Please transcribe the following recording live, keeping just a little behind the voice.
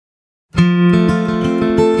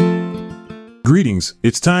Greetings,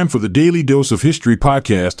 it's time for the Daily Dose of History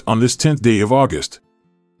podcast on this 10th day of August.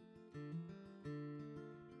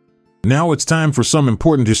 Now it's time for some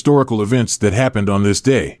important historical events that happened on this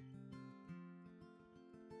day.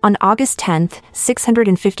 On August 10th,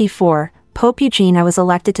 654, Pope Eugene I was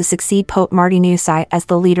elected to succeed Pope Martin I as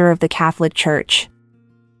the leader of the Catholic Church.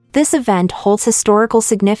 This event holds historical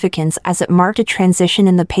significance as it marked a transition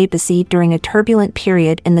in the papacy during a turbulent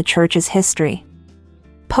period in the Church's history.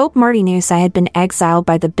 Pope Martin I had been exiled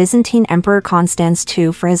by the Byzantine Emperor Constans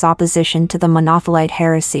II for his opposition to the Monothelite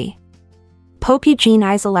heresy. Pope Eugene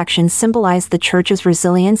I's election symbolized the Church's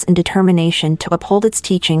resilience and determination to uphold its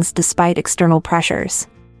teachings despite external pressures.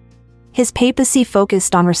 His papacy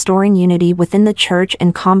focused on restoring unity within the Church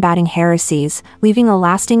and combating heresies, leaving a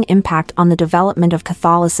lasting impact on the development of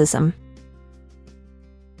Catholicism.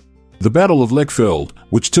 The Battle of Lechfeld,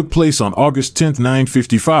 which took place on August 10,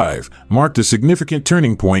 955, marked a significant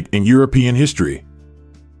turning point in European history.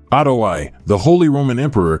 Otto I, the Holy Roman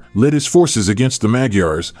Emperor, led his forces against the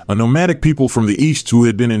Magyars, a nomadic people from the east who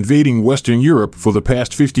had been invading Western Europe for the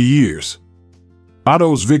past 50 years.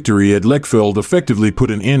 Otto's victory at Lechfeld effectively put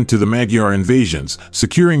an end to the Magyar invasions,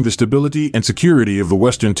 securing the stability and security of the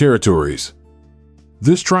Western territories.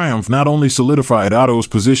 This triumph not only solidified Otto's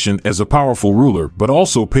position as a powerful ruler but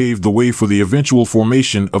also paved the way for the eventual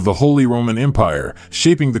formation of the Holy Roman Empire,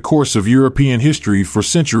 shaping the course of European history for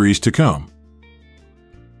centuries to come.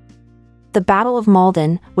 The Battle of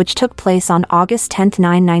Maldon, which took place on August 10,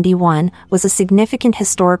 991, was a significant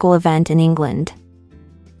historical event in England.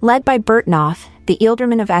 Led by Byrhtnoth, the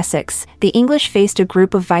Ealdorman of Essex, the English faced a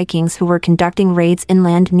group of Vikings who were conducting raids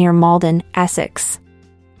inland near Maldon, Essex.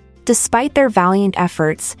 Despite their valiant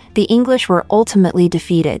efforts, the English were ultimately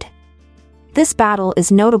defeated. This battle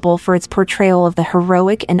is notable for its portrayal of the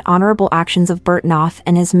heroic and honorable actions of Byrhtnoth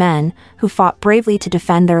and his men, who fought bravely to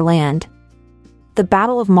defend their land. The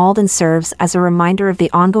Battle of Maldon serves as a reminder of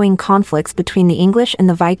the ongoing conflicts between the English and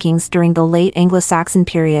the Vikings during the late Anglo-Saxon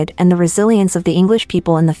period and the resilience of the English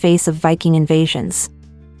people in the face of Viking invasions.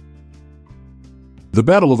 The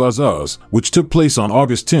Battle of Azaz, which took place on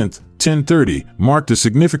August 10, 1030, marked a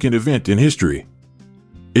significant event in history.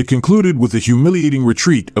 It concluded with the humiliating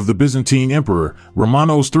retreat of the Byzantine Emperor,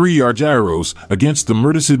 Romanos III Argyros, against the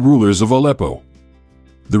Murtasid rulers of Aleppo.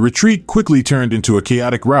 The retreat quickly turned into a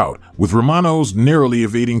chaotic rout, with Romanos narrowly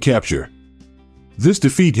evading capture. This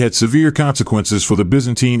defeat had severe consequences for the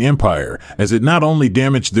Byzantine Empire, as it not only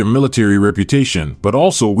damaged their military reputation but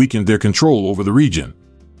also weakened their control over the region.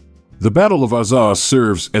 The Battle of Azaz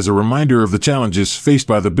serves as a reminder of the challenges faced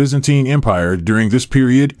by the Byzantine Empire during this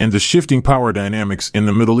period and the shifting power dynamics in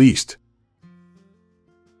the Middle East.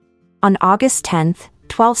 On August 10,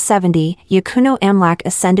 1270, Yakuno Amlak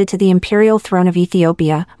ascended to the imperial throne of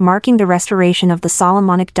Ethiopia, marking the restoration of the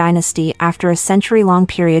Solomonic dynasty after a century-long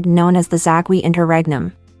period known as the Zagwe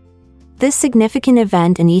Interregnum. This significant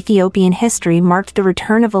event in Ethiopian history marked the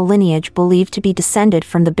return of a lineage believed to be descended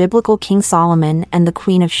from the biblical King Solomon and the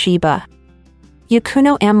Queen of Sheba.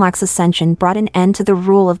 Yakuno Amlak's ascension brought an end to the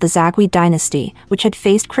rule of the Zagwe dynasty, which had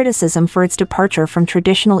faced criticism for its departure from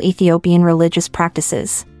traditional Ethiopian religious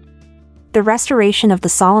practices. The restoration of the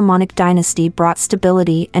Solomonic dynasty brought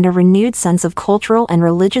stability and a renewed sense of cultural and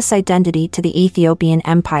religious identity to the Ethiopian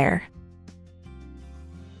Empire.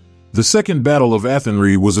 The Second Battle of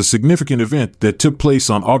Athenry was a significant event that took place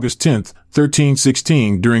on August 10,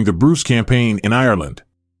 1316 during the Bruce campaign in Ireland.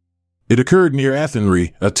 It occurred near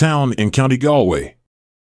Athenry, a town in County Galway.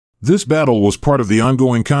 This battle was part of the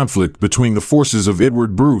ongoing conflict between the forces of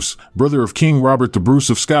Edward Bruce, brother of King Robert the Bruce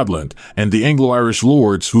of Scotland, and the Anglo-Irish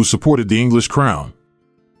lords who supported the English crown.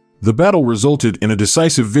 The battle resulted in a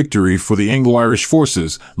decisive victory for the Anglo-Irish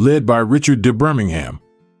forces, led by Richard de Birmingham.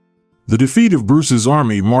 The defeat of Bruce's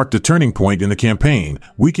army marked a turning point in the campaign,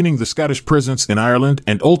 weakening the Scottish presence in Ireland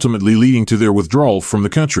and ultimately leading to their withdrawal from the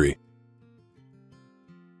country.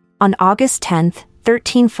 On August 10,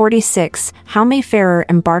 1346, Jaume Ferrer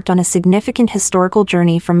embarked on a significant historical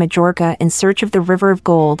journey from Majorca in search of the River of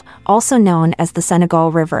Gold, also known as the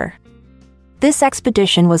Senegal River. This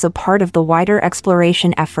expedition was a part of the wider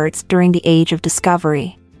exploration efforts during the Age of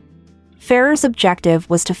Discovery. Ferrer's objective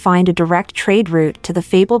was to find a direct trade route to the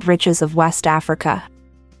fabled riches of West Africa.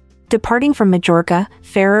 Departing from Majorca,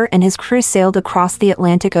 Ferrer and his crew sailed across the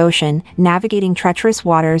Atlantic Ocean, navigating treacherous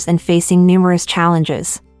waters and facing numerous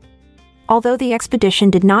challenges. Although the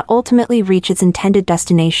expedition did not ultimately reach its intended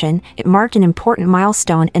destination, it marked an important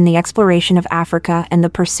milestone in the exploration of Africa and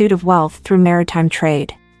the pursuit of wealth through maritime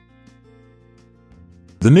trade.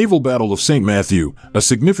 The naval battle of St. Matthew, a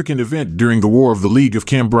significant event during the War of the League of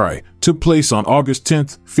Cambrai, took place on August 10,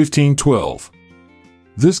 1512.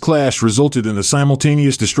 This clash resulted in the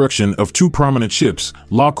simultaneous destruction of two prominent ships,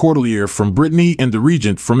 La Cordelière from Brittany and the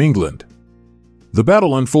Regent from England. The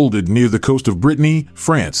battle unfolded near the coast of Brittany,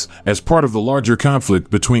 France, as part of the larger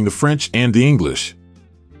conflict between the French and the English.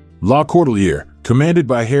 La Cordelière, commanded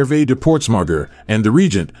by Hervé de Portsmauer, and the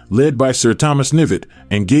Regent, led by Sir Thomas Knivet,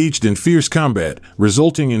 engaged in fierce combat,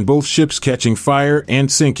 resulting in both ships catching fire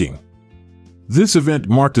and sinking. This event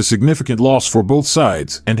marked a significant loss for both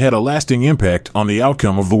sides and had a lasting impact on the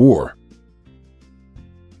outcome of the war.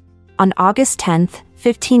 On August 10,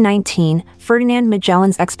 1519, Ferdinand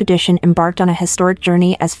Magellan's expedition embarked on a historic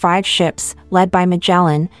journey as 5 ships, led by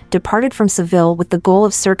Magellan, departed from Seville with the goal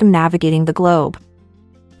of circumnavigating the globe.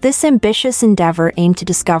 This ambitious endeavor aimed to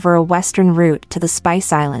discover a western route to the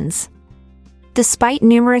Spice Islands. Despite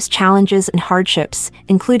numerous challenges and hardships,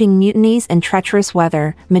 including mutinies and treacherous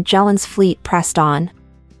weather, Magellan's fleet pressed on.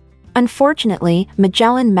 Unfortunately,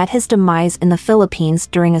 Magellan met his demise in the Philippines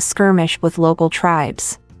during a skirmish with local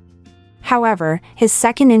tribes. However, his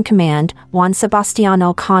second-in-command, Juan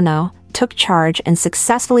Sebastiano Cano, took charge and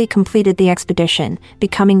successfully completed the expedition,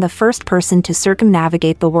 becoming the first person to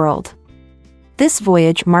circumnavigate the world. This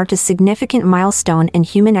voyage marked a significant milestone in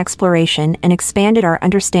human exploration and expanded our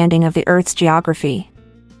understanding of the Earth's geography.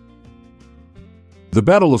 The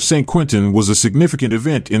Battle of St. Quentin was a significant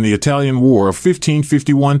event in the Italian War of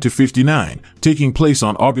 1551-59, taking place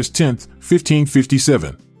on August 10,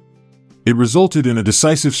 1557. It resulted in a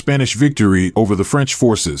decisive Spanish victory over the French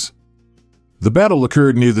forces. The battle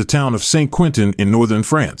occurred near the town of St. Quentin in northern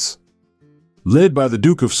France. Led by the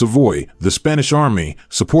Duke of Savoy, the Spanish army,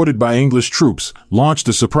 supported by English troops, launched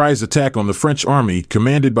a surprise attack on the French army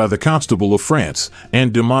commanded by the Constable of France,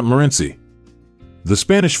 Anne de Montmorency. The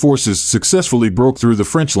Spanish forces successfully broke through the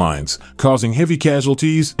French lines, causing heavy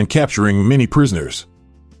casualties and capturing many prisoners.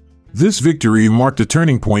 This victory marked a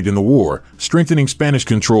turning point in the war, strengthening Spanish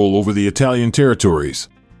control over the Italian territories.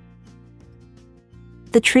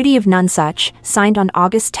 The Treaty of Nonsuch, signed on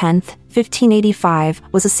August 10, 1585,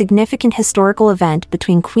 was a significant historical event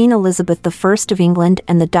between Queen Elizabeth I of England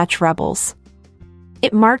and the Dutch rebels.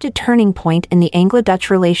 It marked a turning point in the Anglo-Dutch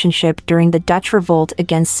relationship during the Dutch revolt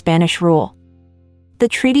against Spanish rule. The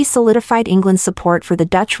treaty solidified England's support for the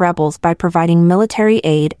Dutch rebels by providing military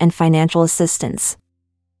aid and financial assistance.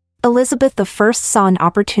 Elizabeth I saw an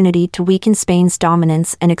opportunity to weaken Spain's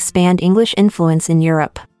dominance and expand English influence in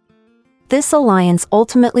Europe. This alliance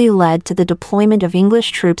ultimately led to the deployment of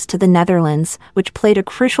English troops to the Netherlands, which played a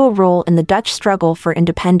crucial role in the Dutch struggle for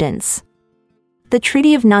independence. The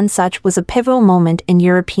Treaty of Nonsuch was a pivotal moment in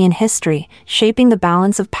European history, shaping the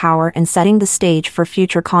balance of power and setting the stage for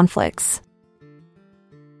future conflicts.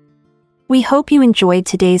 We hope you enjoyed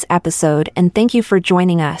today's episode and thank you for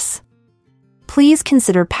joining us. Please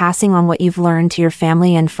consider passing on what you've learned to your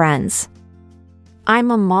family and friends. I'm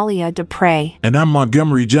Amalia Dupre. And I'm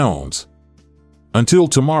Montgomery Jones. Until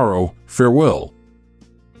tomorrow, farewell.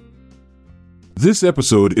 This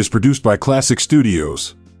episode is produced by Classic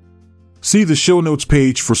Studios. See the show notes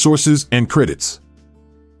page for sources and credits.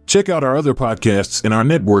 Check out our other podcasts in our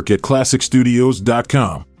network at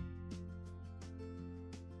classicstudios.com.